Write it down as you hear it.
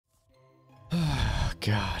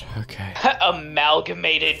god, okay.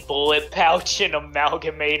 Amalgamated bullet pouch and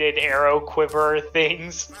amalgamated arrow quiver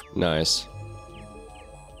things. Nice.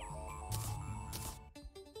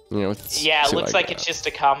 You know, yeah, it looks like it's just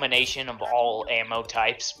a combination of all ammo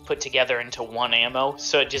types put together into one ammo,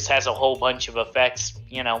 so it just has a whole bunch of effects,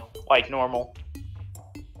 you know, like normal.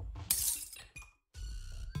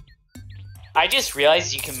 I just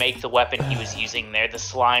realized you can make the weapon he was using there, the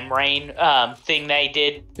slime rain thing they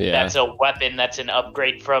did. Yeah. That's a weapon that's an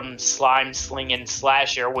upgrade from Slime Sling and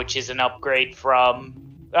Slasher, which is an upgrade from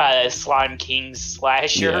Slime King's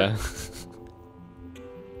Slasher. Yeah.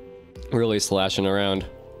 Really slashing around.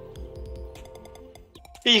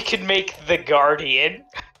 You can make the Guardian.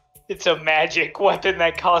 It's a magic weapon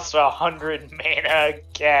that costs 100 mana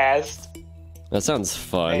cast. That sounds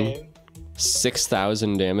fun. Man.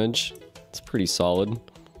 6,000 damage. It's pretty solid.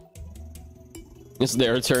 It's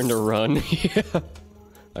their turn to run. Yeah.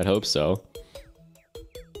 I'd hope so.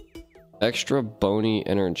 Extra bony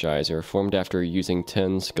energizer formed after using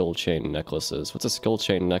 10 skull chain necklaces. What's a skull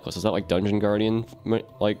chain necklace? Is that like Dungeon Guardian?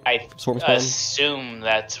 Like swarm spawn? I assume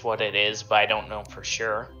that's what it is, but I don't know for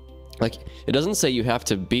sure. Like, it doesn't say you have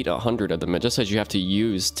to beat 100 of them. It just says you have to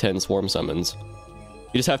use 10 swarm summons.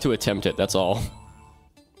 You just have to attempt it, that's all.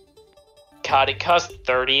 God, it cost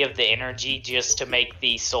 30 of the energy just to make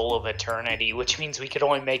the Soul of Eternity, which means we could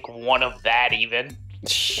only make one of that even.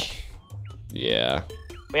 Yeah.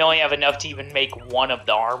 We only have enough to even make one of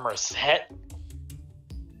the armor set.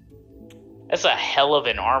 That's a hell of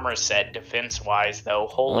an armor set defense-wise, though.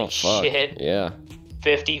 Holy shit. Yeah.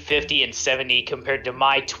 50, 50, and 70 compared to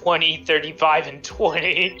my 20, 35, and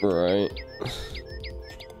 20. Right.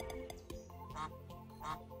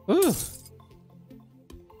 Ooh.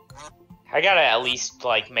 I gotta at least,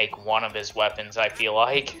 like, make one of his weapons, I feel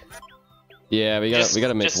like. Yeah, we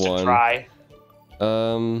gotta make just one. To try.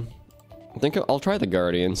 I think I'll try the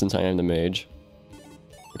Guardian since I am the mage.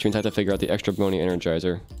 Which means I have to figure out the extra bony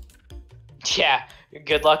energizer. Yeah,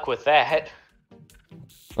 good luck with that.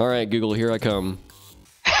 Alright, Google, here I come.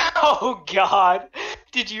 Oh god!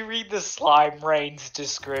 Did you read the Slime Rain's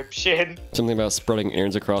description? Something about spreading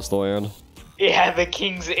innards across the land. Yeah, the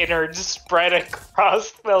king's innards spread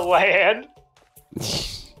across the land.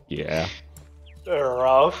 Yeah. They're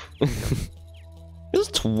rough. It's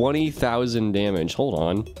 20,000 damage. Hold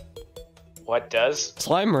on. What does?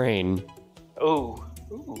 Slime Rain. Ooh.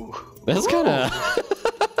 Ooh. That's kinda...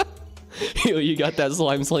 You got that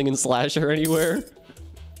slime sling and slasher anywhere?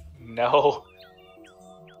 No.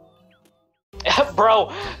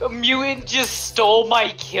 Bro, Mutant just stole my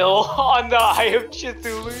kill on the Eye of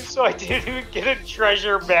Cthulhu, so I didn't even get a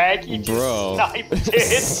treasure back. He just sniped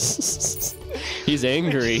it. He's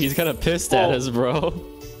angry. He's kind of pissed at us, bro.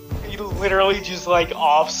 He literally just, like,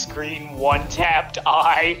 off-screen one-tapped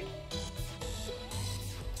Eye.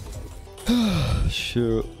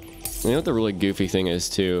 Shoot. You know what the really goofy thing is,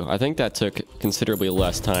 too? I think that took considerably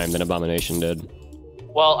less time than Abomination did.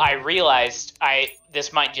 Well, I realized,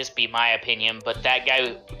 this might just be my opinion, but that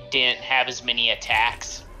guy didn't have as many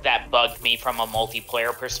attacks. That bugged me from a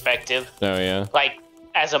multiplayer perspective. Oh, yeah? Like,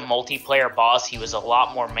 as a multiplayer boss, he was a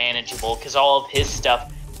lot more manageable, because all of his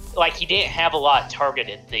stuff, like, he didn't have a lot of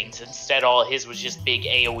targeted things. Instead, all of his was just big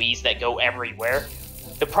AoEs that go everywhere.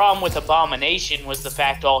 The problem with Abomination was the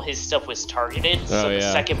fact all his stuff was targeted, so the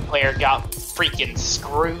second player got freaking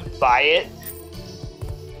screwed by it.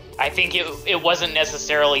 I think it wasn't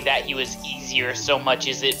necessarily that he was easier so much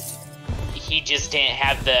as he just didn't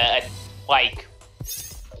have the, like,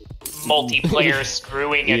 multiplayer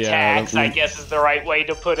screwing attacks, I guess is the right way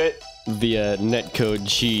to put it. The netcode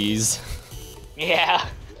cheese. Yeah.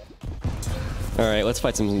 Alright, let's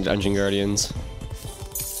fight some Dungeon Guardians.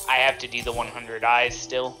 I have to do the 100 eyes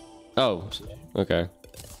still. Oh, okay.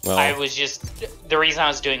 Well, I was just... The reason I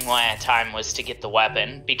was doing one at a time was to get the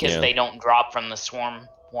weapon, because they don't drop from the swarm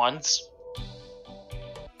ones.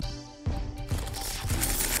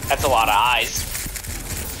 That's a lot of eyes.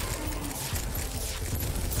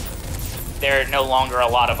 There are no longer a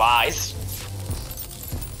lot of eyes.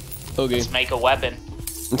 Okay. Let's make a weapon.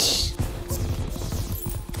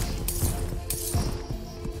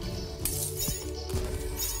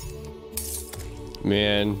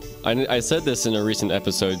 Man, I said this in a recent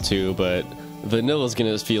episode too, but Vanilla's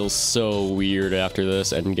gonna feel so weird after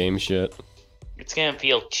this endgame shit. It's gonna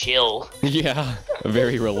feel chill. Yeah,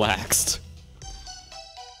 very relaxed.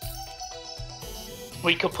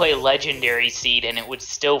 We could play Legendary Seed and it would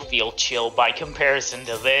still feel chill by comparison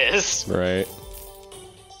to this. Right.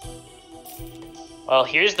 Well,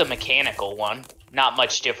 here's the mechanical one. Not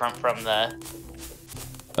much different from the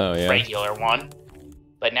regular one.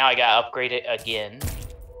 But now I gotta upgrade it again.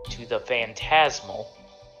 to the phantasmal.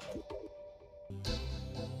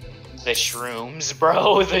 The shrooms,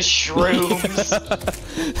 bro, the shrooms.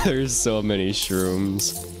 There's so many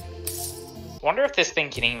shrooms. Wonder if this thing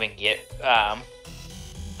can even get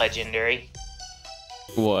legendary.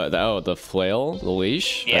 What? Oh, the flail? The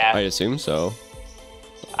leash? Yeah. I assume so.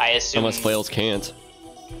 I assume. Unless flails can't.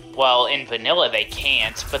 Well, in vanilla they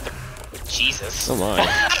can't, but the... Jesus. Oh my.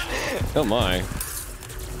 Oh my.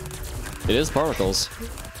 It is particles.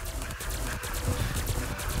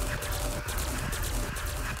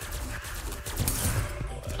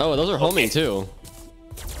 Oh, those are homing too.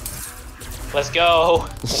 Let's go.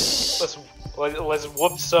 let's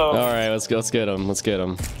whoop some. All right, let's get them. Let's get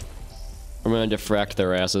them. I'm gonna diffract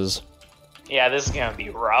their asses. Yeah, this is gonna be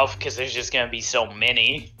rough because there's just gonna be so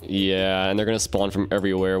many. Yeah, and they're gonna spawn from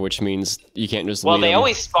everywhere, which means you can't just. Well, lead they them.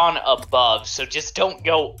 always spawn above, so just don't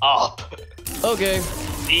go up. Okay.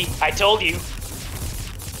 See, I told you.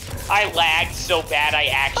 I lagged so bad I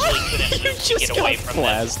actually couldn't move to get away from them.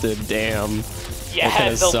 Blasted. Damn. Yeah,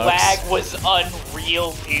 the sucks. lag was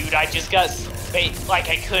unreal, dude. I just got, like,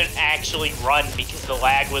 I couldn't actually run because the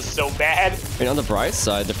lag was so bad. And on the bright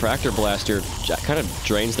side, the Fractor Blaster kind of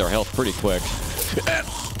drains their health pretty quick.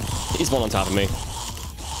 He's one on top of me.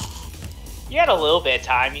 You had a little bit of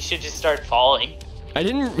time. You should just start falling. I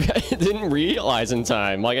didn't realize in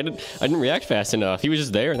time. Like I didn't react fast enough. He was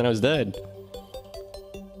just there, and then I was dead.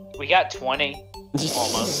 We got 20,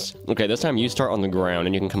 almost. Okay, this time you start on the ground,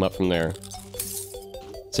 and you can come up from there.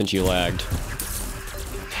 Since you lagged.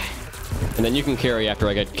 And then you can carry after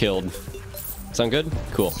I get killed. Sound good?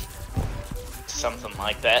 Cool. Something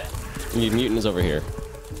like that. Mutant is over here.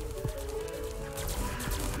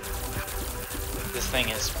 This thing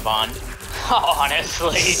is fun.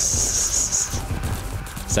 Honestly.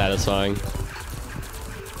 Satisfying.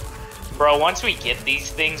 Bro, once we get these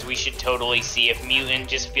things, we should totally see if Mutant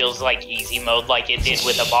just feels like easy mode like it did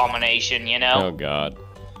with Abomination, you know? Oh god.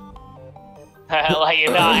 Like,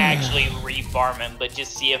 you're not actually refarming, but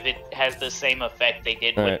just see if it has the same effect they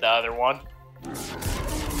did with the other one.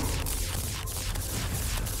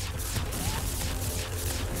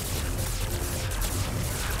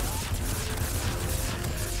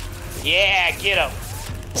 Yeah, get him!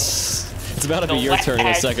 It's about to be your turn in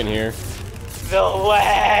a second here. The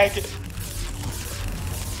lag!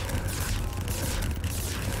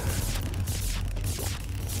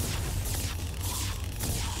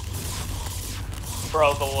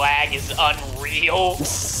 Bro, the lag is unreal.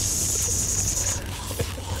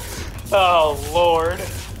 Oh, Lord.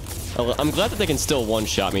 I'm glad that they can still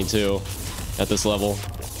one-shot me, too, at this level.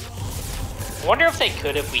 I wonder if they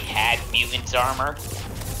could if we had Mutant's armor.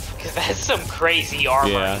 Because that's some crazy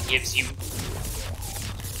armor it gives you.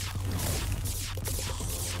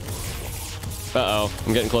 Uh-oh,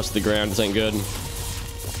 I'm getting close to the ground. This ain't good.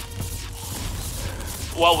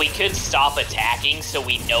 Well, we could stop attacking so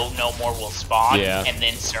we know no more will spawn, and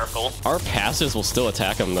then circle. Our passives will still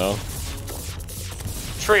attack them, though.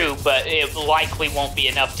 True, but it likely won't be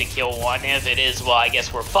enough to kill one. If it is, well, I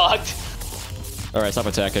guess we're fucked. Alright, stop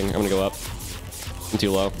attacking. I'm gonna go up. I'm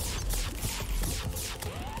too low.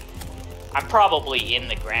 I'm probably in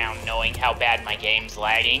the ground knowing how bad my game's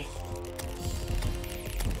lagging.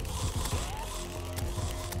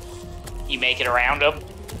 You make it around them?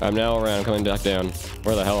 I'm now around, coming back down.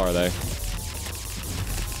 Where the hell are they?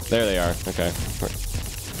 There they are. Okay.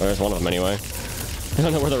 Well, there's one of them anyway. I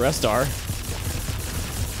don't know where the rest are.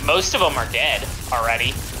 Most of them are dead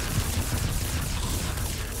already.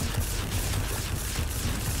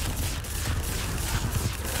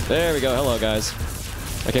 There we go. Hello, guys.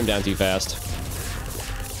 I came down too fast.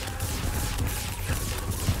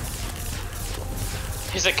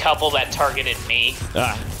 There's a couple that targeted me.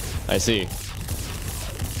 Ah, I see.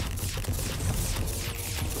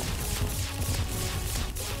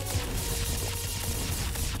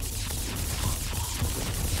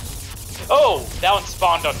 Oh, that one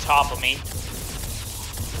spawned on top of me.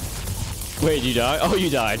 Wait, you died? Oh, you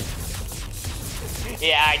died.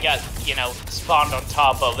 Yeah, I got, you know, spawned on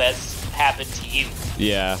top of as happened to you.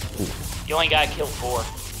 Yeah. You only got killed 4.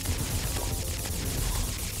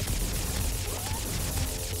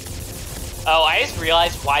 Oh, I just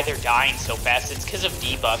realized why they're dying so fast. It's because of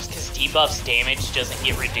debuffs, because debuffs damage doesn't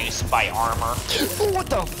get reduced by armor. What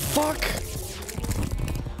the fuck?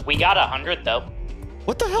 We got 100 though.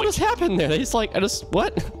 What the hell just happened there? They just like,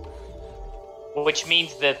 what? Which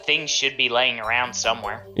means the thing should be laying around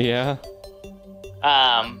somewhere. Yeah.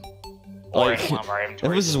 Or like, in one of our inventories. That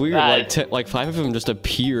was weird. Like 5 of them just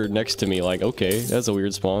appeared next to me. Like, okay, that's a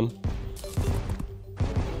weird spawn.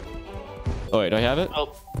 Oh wait, do I have it?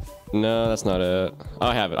 Oh. No, that's not it. Oh,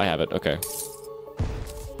 I have it. I have it. Okay.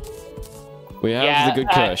 We have the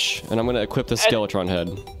good kush, and I'm gonna equip the Skeletron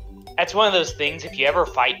head. That's one of those things, if you ever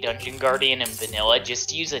fight Dungeon Guardian in vanilla,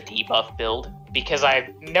 just use a debuff build. Because I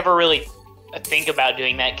never really think about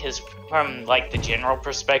doing that, because from like the general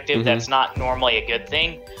perspective, that's not normally a good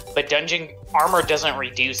thing. But Dungeon Armor doesn't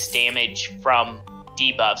reduce damage from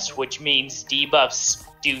debuffs, which means debuffs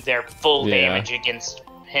do their full damage against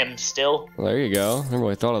him still. Well, there you go. Never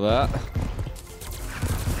really thought of that.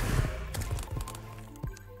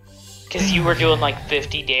 Because you were doing like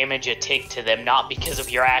 50 damage a tick to them, not because of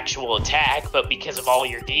your actual attack, but because of all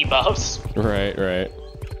your debuffs. Right, right.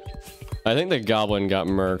 I think the goblin got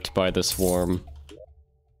murked by the swarm.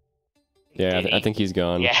 Yeah, I think he's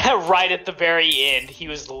gone. Yeah, right at the very end. He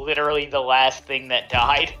was literally the last thing that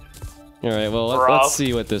died. Alright, well, let's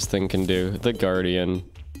see what this thing can do. The Guardian.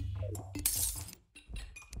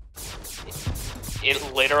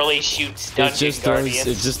 It literally shoots Dungeon Guardians.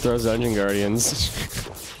 It just throws Dungeon Guardians.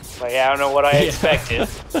 Like, I don't know what I expected.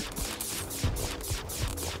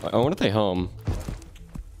 I wonder if they home.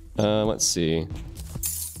 Let's see.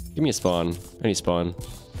 Give me a spawn. I need spawn.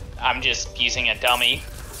 I'm just using a dummy.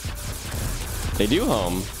 They do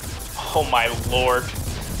home. Oh my lord.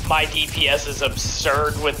 My DPS is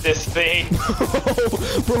absurd with this thing.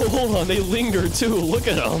 Bro, hold on. They linger too. Look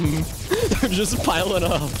at them. They're just piling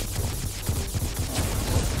up.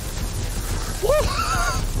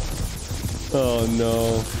 Oh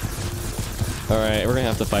no. Alright, we're gonna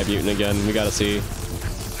have to fight Mutant again. We gotta see.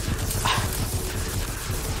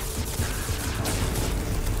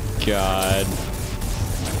 God.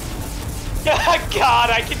 God,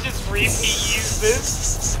 I can just repeat use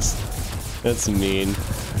this. That's mean.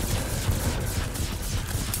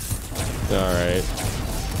 Alright.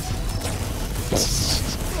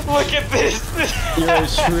 Look at this. You're a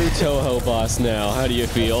true Toho boss now. How do you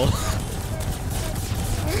feel?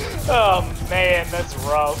 Oh man, that's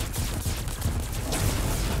rough.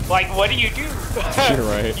 Like, what do you do? You're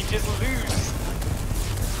right. You just lose.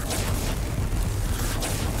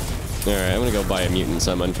 Alright, I'm gonna go buy a Mutant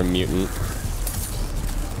summon from Mutant.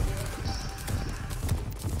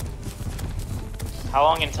 How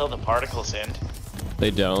long until the particles end? They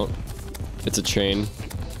don't. It's a chain.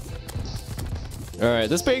 Alright,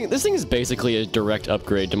 this thing is basically a direct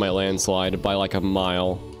upgrade to my landslide by like a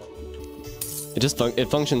mile. It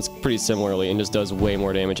functions pretty similarly and just does way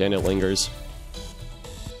more damage and it lingers.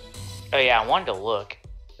 Oh yeah, I wanted to look.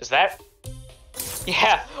 Is that...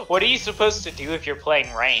 Yeah, what are you supposed to do if you're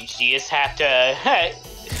playing range? Do you just have to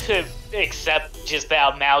accept just the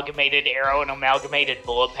amalgamated arrow and amalgamated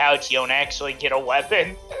bullet pouch? You don't actually get a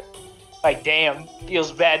weapon? Like, damn,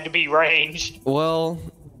 feels bad to be ranged. Well,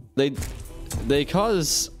 they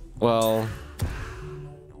cause... Well...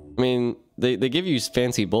 I mean, they give you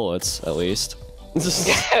fancy bullets, at least.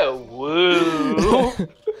 Woo!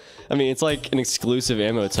 I mean, it's like an exclusive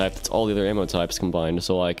ammo type that's all the other ammo types combined,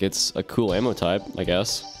 so like, it's a cool ammo type, I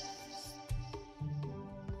guess.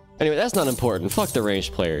 Anyway, that's not important. Fuck the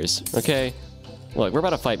ranged players, okay? Look, we're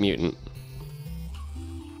about to fight Mutant.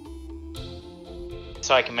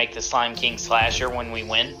 So I can make the Slime King Slasher when we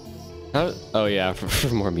win? How? Oh yeah,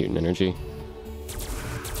 for more Mutant energy.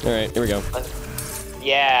 Alright, here we go.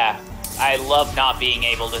 Yeah, I love not being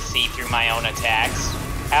able to see through my own attacks.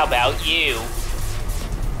 How about you?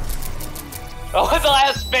 Oh, the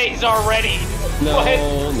last phase already! No, what?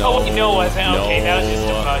 no, oh, no, it wasn't. no. Okay, that was just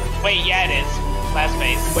a bug. Wait, yeah, it is. Last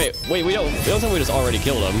phase. Wait, we don't tell me we just already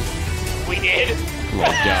killed him. We did? Oh my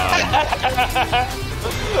god.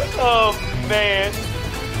 Oh, man.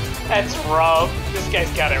 That's rough. This guy's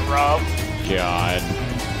got it rough. God.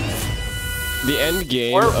 The end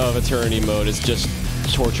game of Eternity mode is just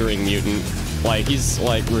torturing Mutant. Like, he's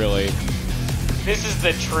like, really. This is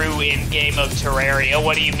the true end game of Terraria.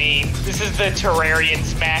 What do you mean? This is the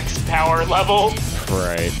Terrarian's max power level.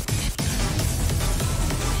 Right.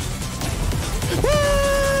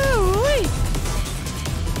 Woo-wee!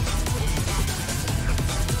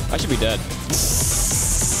 I should be dead.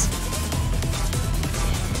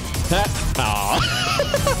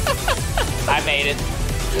 I made it.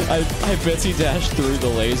 I Betsy dashed through the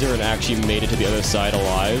laser and actually made it to the other side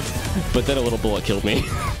alive, but then a little bullet killed me.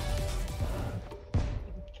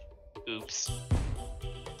 Oops.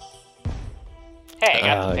 Hey, I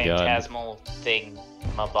got the God. phantasmal thing,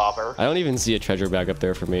 my bobber. I don't even see a treasure bag up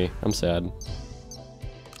there for me. I'm sad.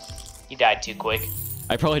 He died too quick.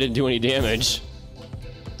 I probably didn't do any damage.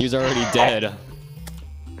 He was already dead.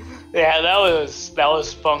 Yeah, that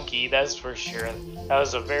was funky, that's for sure. That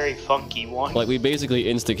was a very funky one. Like, we basically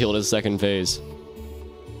insta-killed his second phase.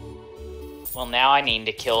 Well, now I need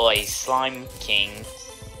to kill a slime king.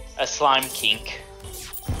 A slime kink.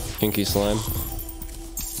 Kinky slime.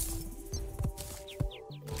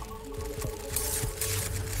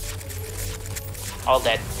 All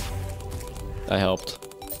dead. I helped.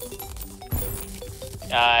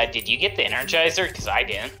 Did you get the Energizer? Because I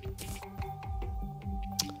didn't.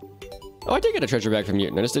 Oh, I did get a treasure bag from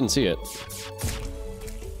Mutant. I just didn't see it.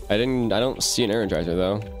 I don't see an Energizer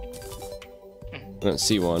though. I don't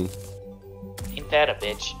see one. Ain't that a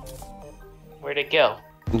bitch? Where'd it go?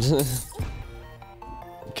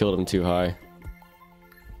 Killed him too high.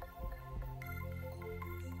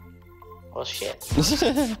 Well, shit.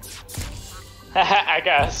 I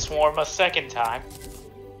got swarm a second time.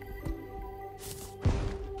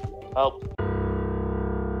 Oh.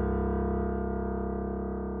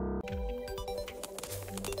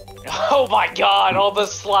 Oh my god, all the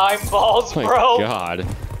slime balls, Oh bro! my god.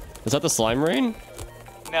 Is that the slime rain?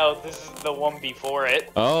 No, this is the one before it.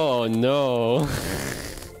 Oh no.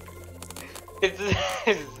 There's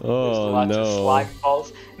Oh, lots of no. slime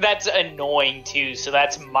balls. That's annoying too, so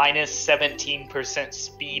that's minus 17%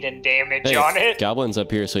 speed and damage Hey, on it. Goblin's up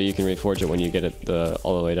here so you can reforge it when you get it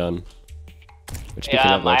all the way done. Which you can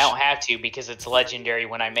I have much. don't have to because it's legendary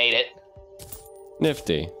when I made it.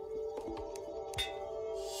 Nifty.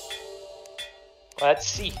 Let's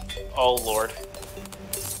see. Oh lord.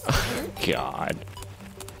 God.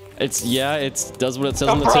 It does what it says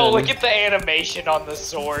on the Bro, tin. look at the animation on the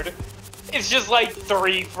sword. It's just like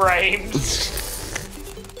 3 frames.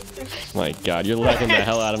 My god, you're lagging the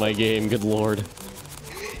hell out of my game, good lord.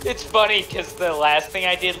 It's funny because the last thing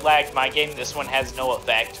I did lagged my game. This one has no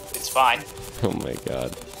effect. It's fine. Oh my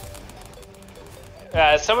god.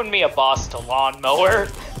 Summon me a boss to lawnmower.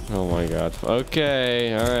 Oh my god.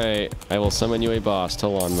 Okay, alright. I will summon you a boss to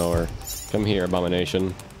lawnmower. Come here,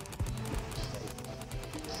 abomination.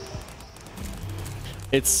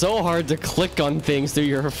 It's so hard to click on things through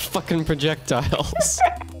your fucking projectiles.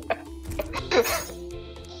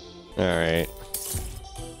 Alright.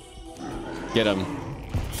 Get him.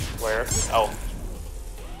 Where? Oh.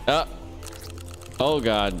 Oh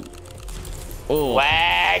god. Oh.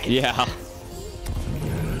 Lag! Yeah.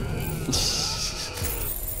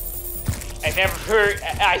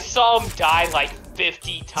 I saw him die like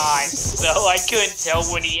 50 times, so I couldn't tell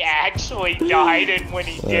when he actually died and when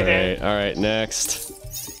he didn't. Alright, next.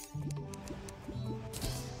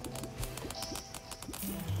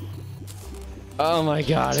 Oh my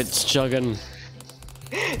god, it's chugging.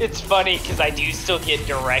 It's funny because I do still get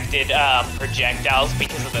directed projectiles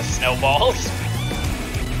because of the snowballs.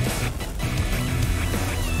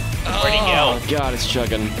 Where'd he go? Oh god, it's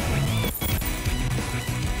chugging.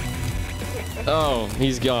 Oh,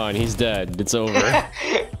 he's gone. He's dead. It's over.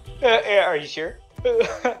 Yeah, are you sure?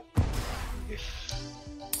 Oh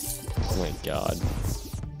my god.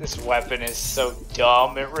 This weapon is so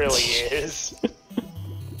dumb, it really is.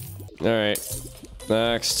 Alright.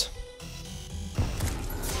 Next.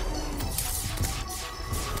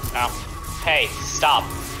 Oh. Hey, stop.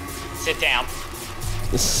 Sit down.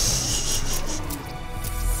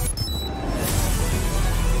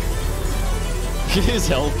 His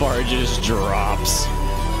health bar just drops.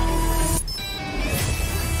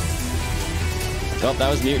 Oh, that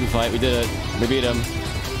was Mutant fight. We did it. We beat him.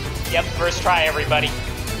 Yep, first try, everybody.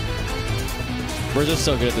 We're just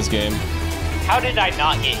so good at this game. How did I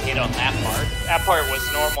not get hit on that part? That part was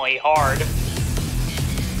normally hard.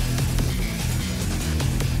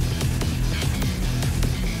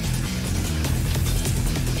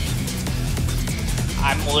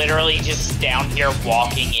 I'm literally just down here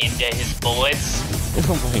walking into his bullets.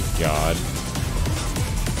 Oh my god.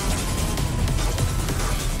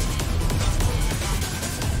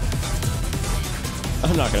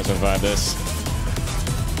 I'm not gonna survive this.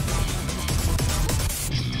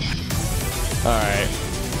 Alright.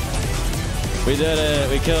 We did it.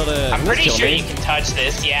 We killed it. I'm pretty sure you can touch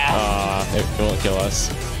this, yeah. It won't kill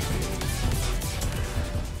us.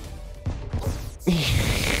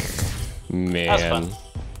 Man. That was fun.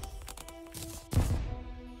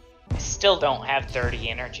 I still don't have 30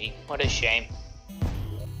 energy. What a shame.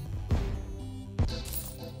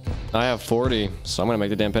 I have 40, so I'm gonna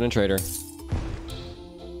make the damn penetrator.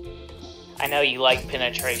 I know you like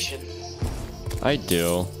penetration. I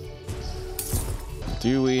do.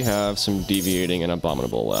 Do we have some deviating and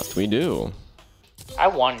abominable left? We do. I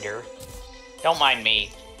wonder. Don't mind me.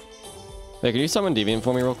 Hey, can you summon Deviant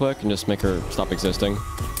for me real quick and just make her stop existing?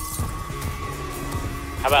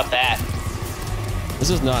 How about that? This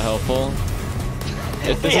is not helpful.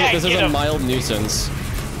 This is a mild nuisance.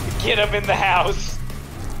 Get him in the house.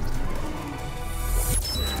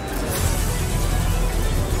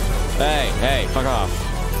 Hey, fuck off.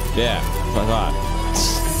 Yeah, fuck off.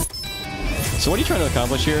 So what are you trying to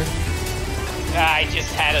accomplish here? I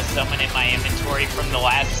just had a summon in my inventory from the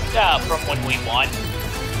last, from when we won.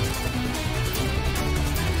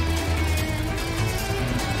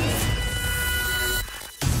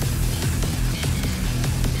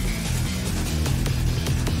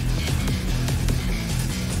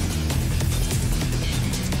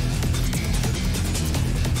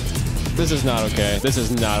 This is not okay. This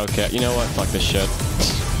is not okay. You know what? Fuck this shit.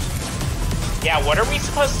 Yeah, what are we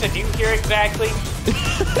supposed to do here exactly?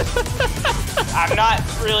 I'm not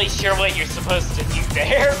really sure what you're supposed to do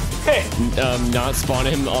there. Not spawn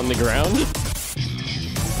him on the ground?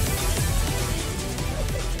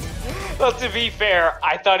 Well, to be fair,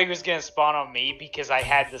 I thought he was gonna spawn on me because I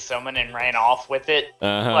had the summon and ran off with it,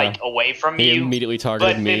 like, away from you. He immediately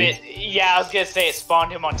targeted but me. Then yeah, I was gonna say it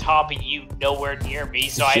spawned him on top of you, nowhere near me,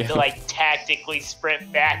 so I had to, like, tactically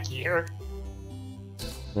sprint back here.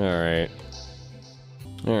 Alright.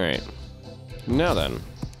 Alright. Now then.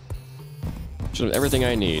 Should have everything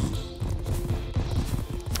I need.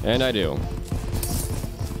 And I do.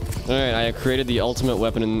 Alright, I have created the ultimate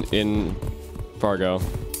weapon in Fargo.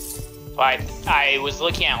 I was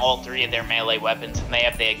looking at all three of their melee weapons, and they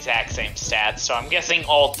have the exact same stats, so I'm guessing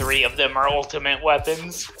all three of them are ultimate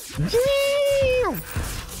weapons.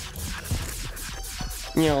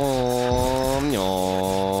 Now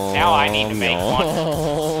I need to make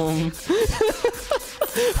one.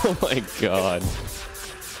 Oh my god.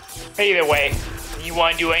 Either way, you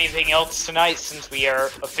want to do anything else tonight since we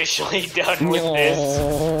are officially done with this?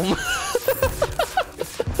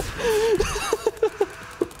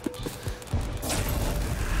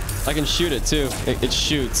 I can shoot it too. It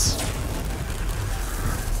shoots.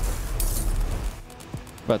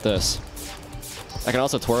 How about this? I can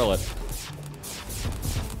also twirl it.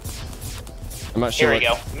 I'm not sure. Here we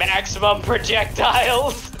go. Maximum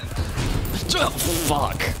projectiles. Oh,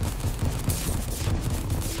 fuck.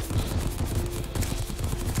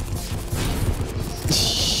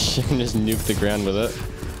 I can just nuke the ground with it.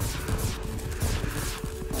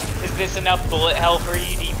 Is this enough bullet hell for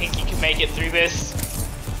you? Do you think you can make it through this?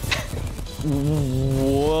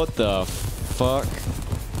 What the fuck?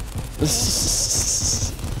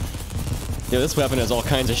 Yeah, this weapon has all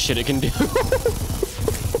kinds of shit it can do.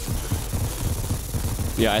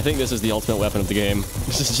 Yeah, I think this is the ultimate weapon of the game.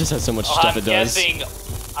 This just has so much stuff it does.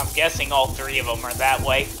 I'm guessing all three of them are that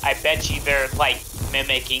way. I bet you they're, like,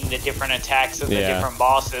 mimicking the different attacks of the different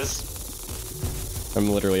bosses. I'm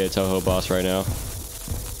literally a Toho boss right now.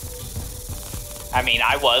 I mean,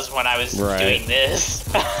 I was when I was doing this.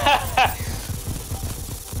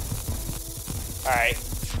 Alright.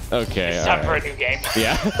 Okay, it's time for a new game.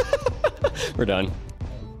 Yeah. We're done.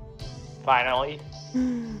 Finally.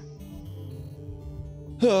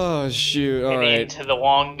 Oh, shoot. Alright. Into the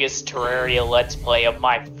longest Terraria Let's Play of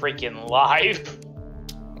my freaking life.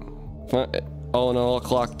 All in all,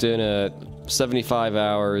 clocked in at 75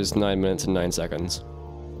 hours, 9 minutes, and 9 seconds.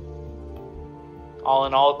 All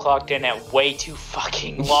in all, clocked in at way too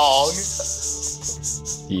fucking long.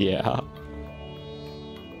 Yeah.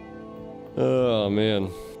 Oh, man.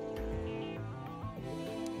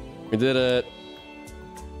 We did it.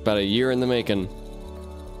 About a year in the making.